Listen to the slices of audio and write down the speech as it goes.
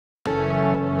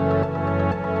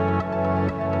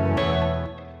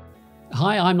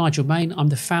Hi, I'm Nigel Main. I'm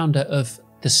the founder of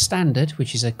The Standard,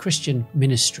 which is a Christian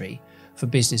ministry for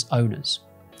business owners.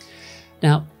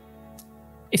 Now,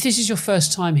 if this is your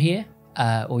first time here,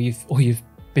 or you've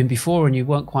been before and you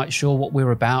weren't quite sure what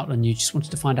we're about and you just wanted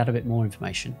to find out a bit more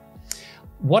information,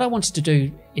 what I wanted to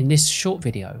do in this short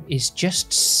video is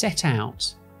just set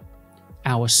out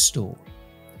our story.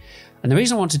 And the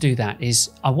reason I want to do that is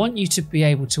I want you to be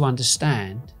able to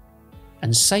understand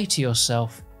and say to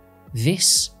yourself,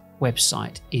 this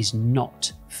website is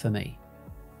not for me.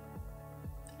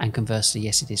 And conversely,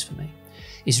 yes, it is for me.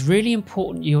 It's really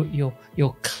important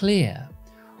you're clear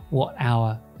what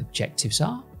our objectives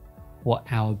are, what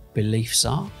our beliefs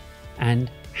are,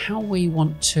 and how we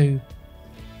want to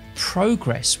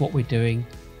progress what we're doing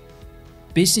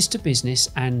business to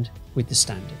business and with the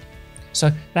Standard.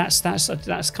 So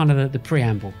that's kind of the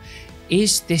preamble.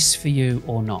 Is this for you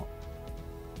or not?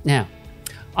 Now,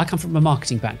 I come from a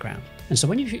marketing background. And so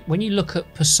when you look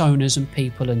at personas and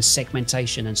people and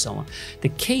segmentation and so on, the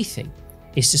key thing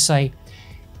is to say,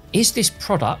 is this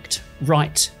product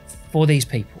right for these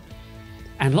people?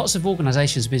 And lots of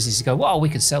organizations and businesses go, well, we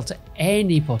can sell to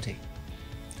anybody.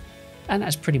 And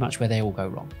that's pretty much where they all go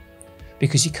wrong,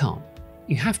 because you can't.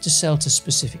 You have to sell to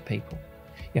specific people.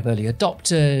 You have early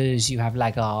adopters, you have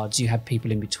laggards, you have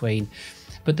people in between.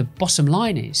 But the bottom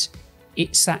line is,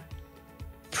 it's that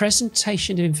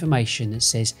presentation of information that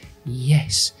says,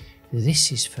 yes,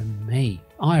 this is for me.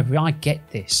 I get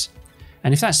this.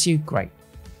 And if that's you, great.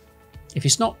 If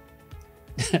it's not,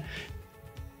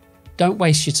 don't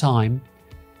waste your time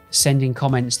sending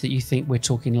comments that you think we're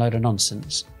talking a load of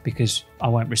nonsense, because I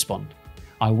won't respond.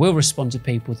 I will respond to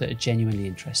people that are genuinely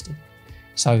interested.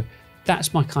 So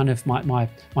that's my kind of my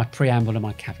preamble and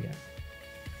my caveat.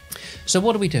 So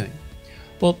what are we doing?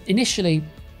 Well, initially,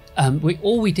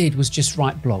 all we did was just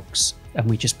write blogs, and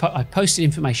I posted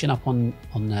information up on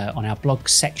our blog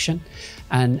section,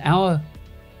 and our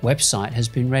website has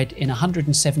been read in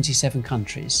 177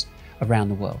 countries around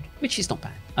the world, which is not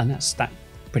bad, and that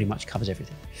pretty much covers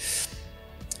everything.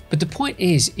 But the point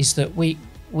is that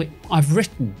I've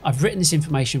written this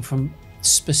information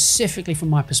specifically from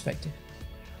my perspective.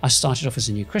 I started off as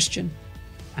a new Christian,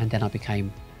 and then I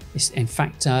became. In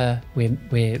fact, we're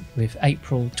with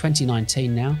April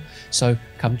 2019 now. So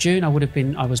come June, I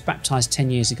was baptized 10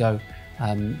 years ago,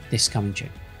 this coming June.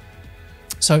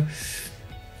 So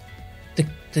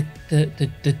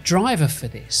the driver for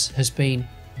this has been,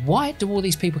 why do all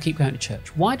these people keep going to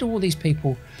church? Why do all these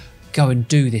people go and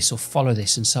do this or follow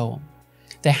this and so on?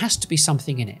 There has to be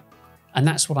something in it. And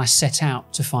that's what I set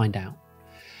out to find out.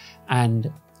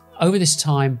 And over this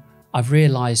time, I've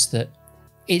realized that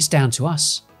it's down to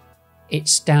us.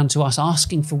 It's down to us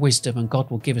asking for wisdom, and God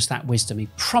will give us that wisdom. He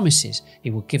promises He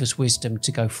will give us wisdom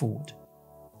to go forward.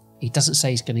 He doesn't say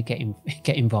He's going to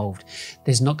get involved.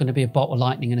 There's not going to be a bolt of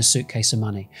lightning and a suitcase of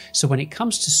money. So when it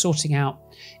comes to sorting out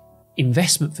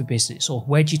investment for business, or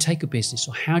where do you take a business,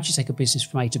 or how do you take a business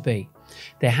from A to B,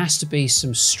 there has to be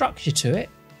some structure to it.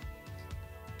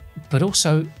 But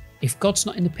also, if God's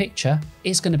not in the picture,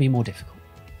 it's going to be more difficult.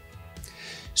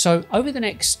 So over the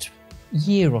next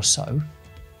year or so,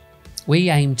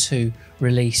 we aim to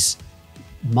release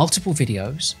multiple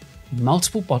videos,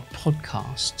 multiple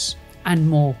podcasts, and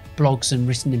more blogs and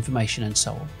written information and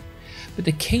so on. But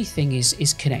the key thing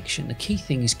is connection. The key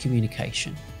thing is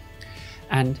communication.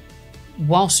 And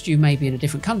whilst you may be in a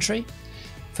different country,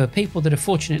 for people that are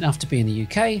fortunate enough to be in the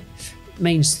UK, it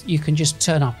means you can just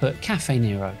turn up at Cafe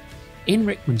Nero in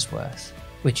Rickmansworth,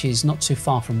 which is not too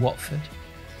far from Watford,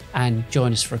 and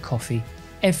join us for a coffee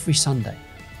every Sunday.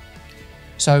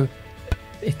 So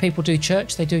if people do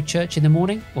church, they do church in the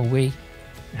morning, or we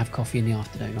have coffee in the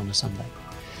afternoon on a Sunday.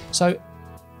 So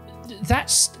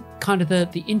that's kind of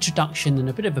the introduction and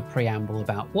a bit of a preamble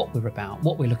about what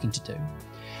we're looking to do.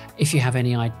 If you have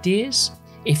any ideas,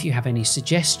 if you have any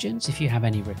suggestions, if you have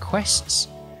any requests,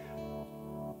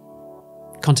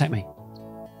 contact me.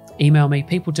 Email me.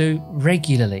 People do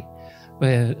regularly,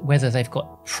 whether they've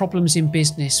got problems in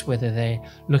business, whether they're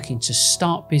looking to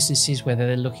start businesses, whether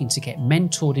they're looking to get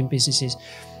mentored in businesses.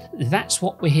 That's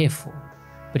what we're here for.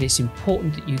 But it's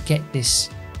important that you get this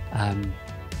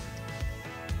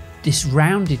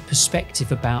rounded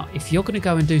perspective about, if you're going to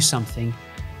go and do something,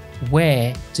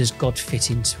 where does God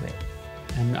fit into it?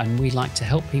 And we like to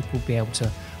help people be able to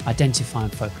identify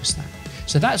and focus that.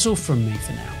 So that's all from me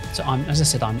for now. So as I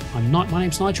said, my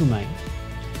name's Nigel Main.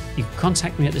 You can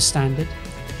contact me at The Standard.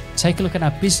 Take a look at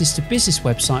our business-to-business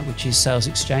website, which is Sales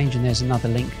Exchange, and there's another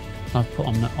link I've put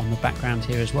on the background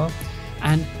here as well.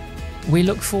 And we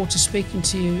look forward to speaking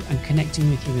to you and connecting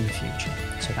with you in the future.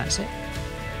 So that's it.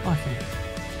 Bye for now.